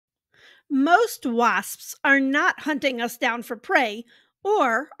Most wasps are not hunting us down for prey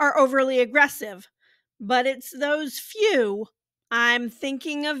or are overly aggressive, but it's those few, I'm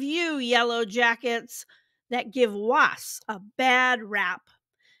thinking of you, yellow jackets, that give wasps a bad rap.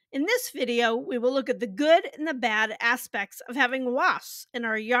 In this video, we will look at the good and the bad aspects of having wasps in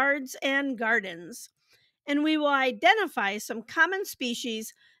our yards and gardens. And we will identify some common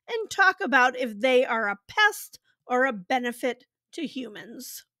species and talk about if they are a pest or a benefit to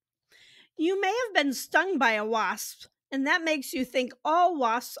humans. You may have been stung by a wasp, and that makes you think all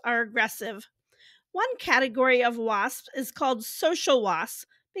wasps are aggressive. One category of wasps is called social wasps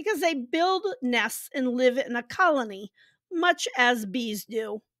because they build nests and live in a colony, much as bees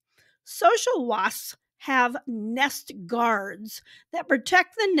do. Social wasps have nest guards that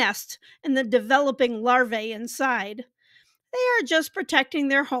protect the nest and the developing larvae inside. They are just protecting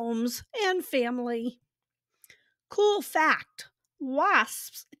their homes and family. Cool fact: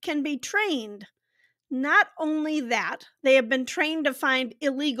 wasps can be trained. Not only that, they have been trained to find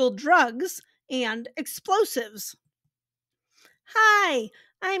illegal drugs and explosives. Hi,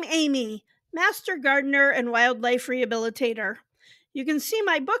 I'm Amy, Master Gardener and Wildlife Rehabilitator. You can see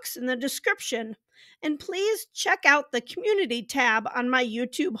my books in the description, and please check out the Community tab on my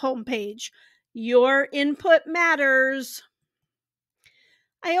YouTube homepage. Your input matters.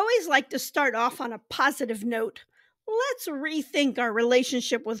 I always like to start off on a positive note. Let's rethink our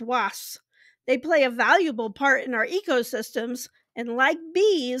relationship with wasps. They play a valuable part in our ecosystems and, like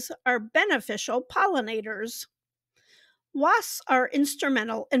bees, are beneficial pollinators. Wasps are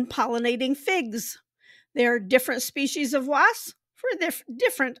instrumental in pollinating figs. There are different species of wasps for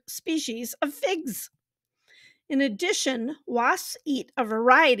different species of figs. In addition, wasps eat a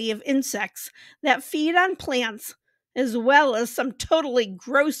variety of insects that feed on plants, as well as some totally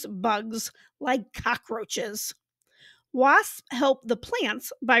gross bugs like cockroaches. Wasps help the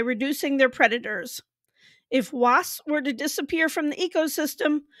plants by reducing their predators. If wasps were to disappear from the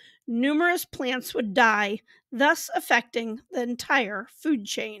ecosystem, numerous plants would die, thus affecting the entire food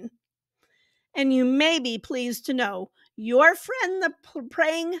chain. And you may be pleased to know your friend the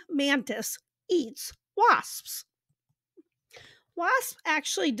praying mantis eats wasps. Wasps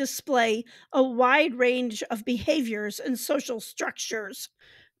actually display a wide range of behaviors and social structures.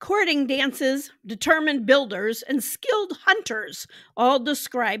 Courting dances, determined builders, and skilled hunters all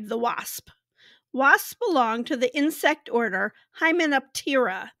describe the wasp. Wasps belong to the insect order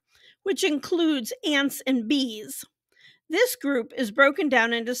Hymenoptera, which includes ants and bees. This group is broken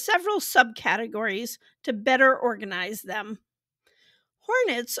down into several subcategories to better organize them.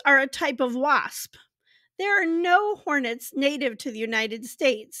 Hornets are a type of wasp. There are no hornets native to the United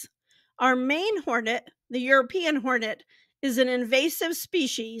States. Our main hornet, the European hornet, is an invasive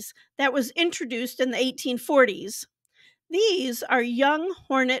species that was introduced in the 1840s. These are young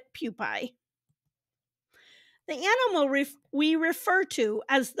hornet pupae. The animal we refer to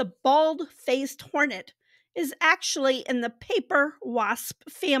as the bald-faced hornet is actually in the paper wasp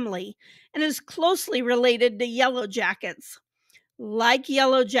family and is closely related to yellow jackets. Like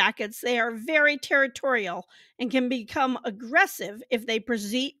yellow jackets, they are very territorial and can become aggressive if they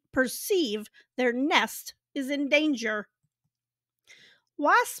perceive their nest is in danger.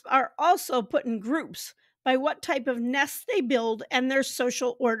 Wasps are also put in groups by what type of nest they build and their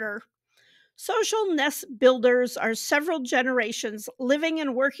social order. Social nest builders are several generations living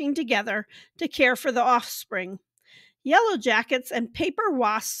and working together to care for the offspring. Yellow jackets and paper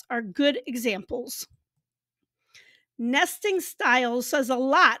wasps are good examples. Nesting style says a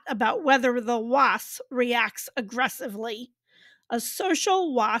lot about whether the wasp reacts aggressively. A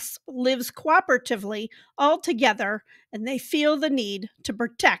social wasp lives cooperatively all together, and they feel the need to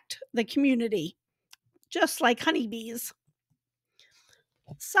protect the community, just like honeybees.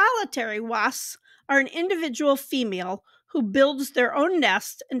 Solitary wasps are an individual female who builds their own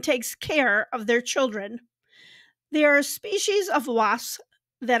nest and takes care of their children. There are species of wasps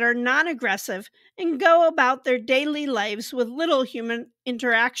that are non-aggressive and go about their daily lives with little human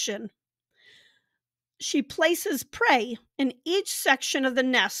interaction. She places prey in each section of the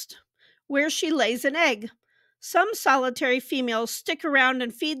nest where she lays an egg. Some solitary females stick around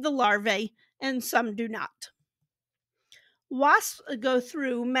and feed the larvae, and some do not. Wasps go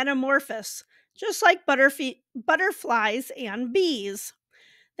through metamorphosis, just like butterflies and bees.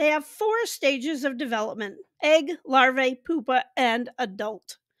 They have 4 stages of development: egg, larvae, pupa, and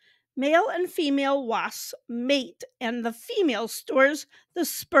adult. Male and female wasps mate, and the female stores the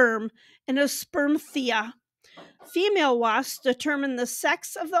sperm in a spermthea. Female wasps determine the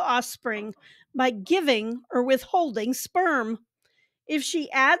sex of the offspring by giving or withholding sperm. If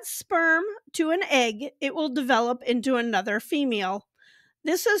she adds sperm to an egg, it will develop into another female.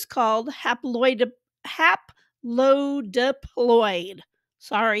 This is called haplodiploid.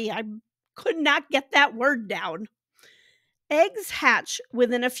 Sorry, I could not get that word down. Eggs hatch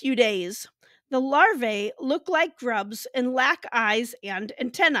within a few days. The larvae look like grubs and lack eyes and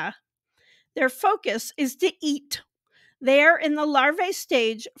antennae. Their focus is to eat. They are in the larvae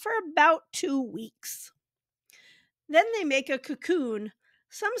stage for about 2 weeks. Then they make a cocoon.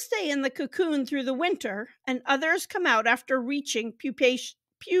 Some stay in the cocoon through the winter, and others come out after reaching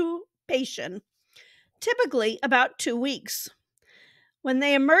pupation, typically about 2 weeks. When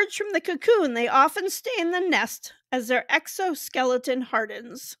they emerge from the cocoon, they often stay in the nest as their exoskeleton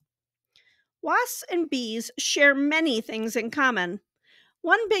hardens. Wasps and bees share many things in common.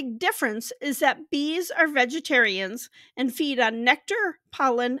 One big difference is that bees are vegetarians and feed on nectar,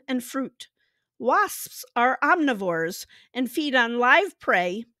 pollen, and fruit. Wasps are omnivores and feed on live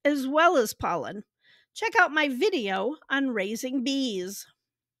prey as well as pollen. Check out my video on raising bees.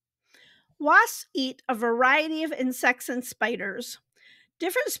 Wasps eat a variety of insects and spiders.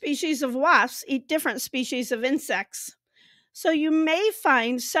 Different species of wasps eat different species of insects. So you may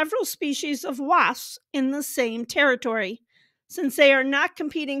find several species of wasps in the same territory. Since they are not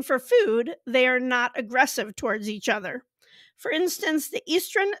competing for food, they are not aggressive towards each other. For instance, the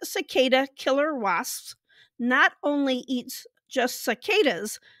eastern cicada killer wasps not only eats just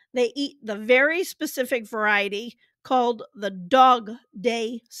cicadas, they eat the very specific variety called the dog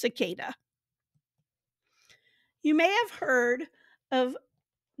day cicada. You may have heard of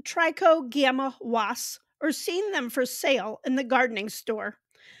trichogamma wasps or seen them for sale in the gardening store.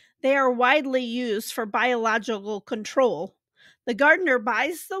 They are widely used for biological control. The gardener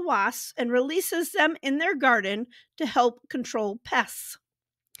buys the wasps and releases them in their garden to help control pests.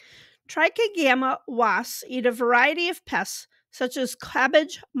 Trichogamma wasps eat a variety of pests such as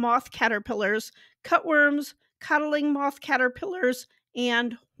cabbage moth caterpillars, cutworms, codling moth caterpillars,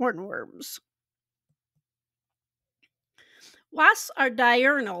 and hornworms. Wasps are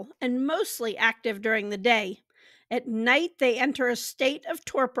diurnal and mostly active during the day. At night, they enter a state of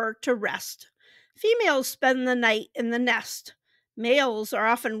torpor to rest. Females spend the night in the nest. Males are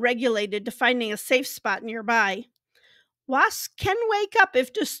often regulated to finding a safe spot nearby. Wasps can wake up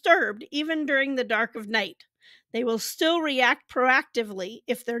if disturbed, even during the dark of night. They will still react proactively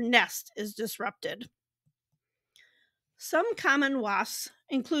if their nest is disrupted. Some common wasps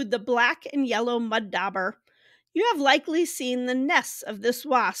include the black and yellow mud dauber. You have likely seen the nests of this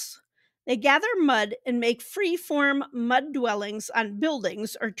wasp. They gather mud and make free-form mud dwellings on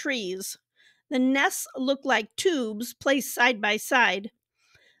buildings or trees. The nests look like tubes placed side by side.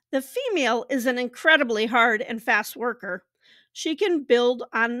 The female is an incredibly hard and fast worker. She can build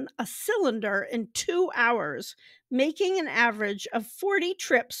on a cylinder in 2 hours, making an average of 40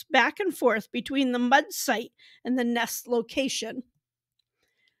 trips back and forth between the mud site and the nest location.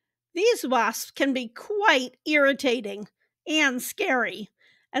 These wasps can be quite irritating and scary,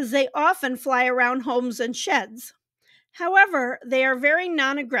 as they often fly around homes and sheds. However, they are very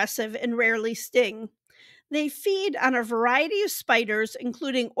non-aggressive and rarely sting. They feed on a variety of spiders,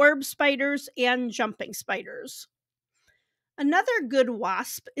 including orb spiders and jumping spiders. Another good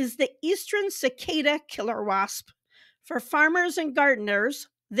wasp is the eastern cicada killer wasp. For farmers and gardeners,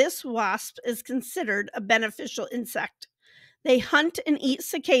 this wasp is considered a beneficial insect. They hunt and eat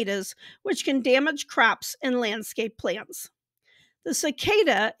cicadas, which can damage crops and landscape plants. The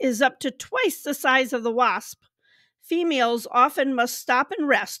cicada is up to twice the size of the wasp. Females often must stop and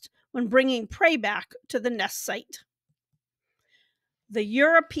rest when bringing prey back to the nest site. The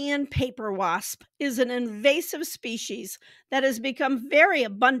European paper wasp is an invasive species that has become very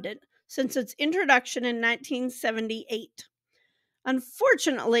abundant since its introduction in 1978.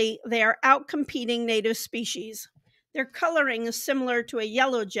 Unfortunately, they are outcompeting native species. Their coloring is similar to a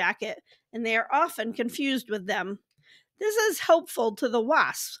yellow jacket, and they are often confused with them. This is helpful to the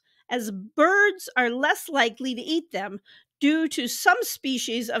wasps, as birds are less likely to eat them due to some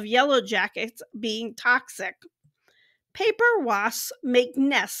species of yellow jackets being toxic. Paper wasps make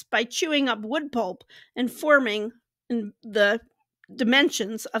nests by chewing up wood pulp and forming the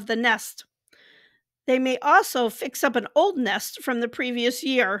dimensions of the nest. They may also fix up an old nest from the previous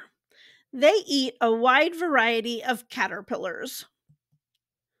year. They eat a wide variety of caterpillars.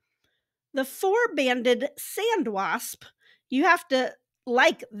 The four-banded sand wasp, you have to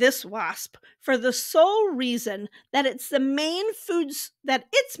like this wasp for the sole reason that its main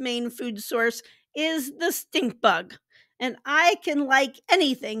food source is the stink bug. And I can like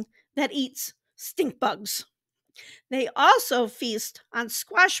anything that eats stink bugs. They also feast on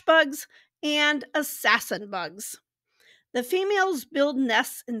squash bugs and assassin bugs. The females build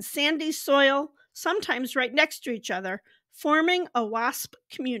nests in sandy soil, sometimes right next to each other, Forming a wasp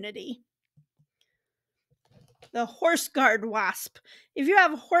community. The horse guard wasp. If you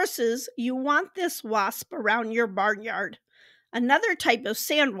have horses, you want this wasp around your barnyard. Another type of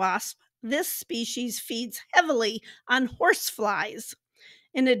sand wasp, this species feeds heavily on horse flies.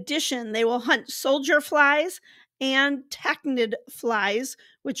 In addition, they will hunt soldier flies and tachinid flies,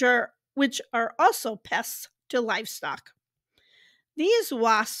 which are also pests to livestock. These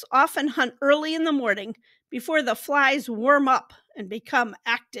wasps often hunt early in the morning before the flies warm up and become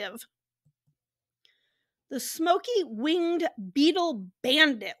active. The smoky winged beetle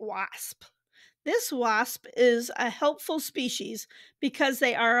bandit wasp. This wasp is a helpful species because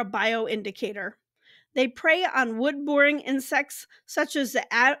they are a bioindicator. They prey on wood-boring insects such as the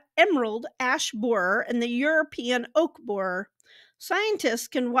emerald ash borer and the European oak borer. Scientists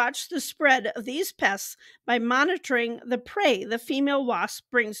can watch the spread of these pests by monitoring the prey the female wasp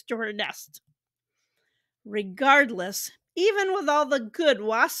brings to her nest. Regardless, even with all the good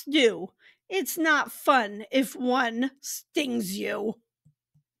wasps do, it's not fun if one stings you.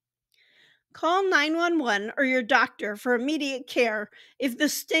 Call 911 or your doctor for immediate care if the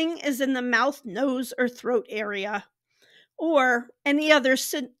sting is in the mouth, nose, or throat area, or any other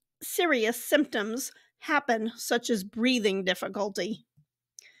serious symptoms happen, such as breathing difficulty.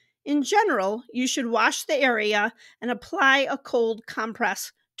 In general, you should wash the area and apply a cold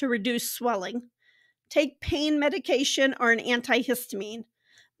compress to reduce swelling. Take pain medication or an antihistamine.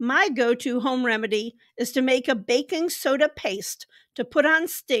 My go-to home remedy is to make a baking soda paste to put on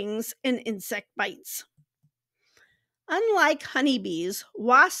stings and insect bites. Unlike honeybees,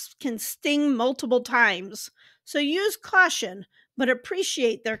 wasps can sting multiple times, so use caution, but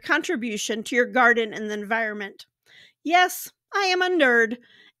appreciate their contribution to your garden and the environment. Yes, I am a nerd,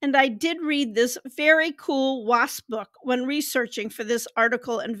 and I did read this very cool wasp book when researching for this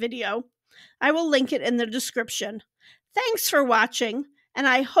article and video. I will link it in the description. Thanks for watching, and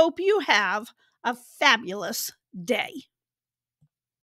I hope you have a fabulous day.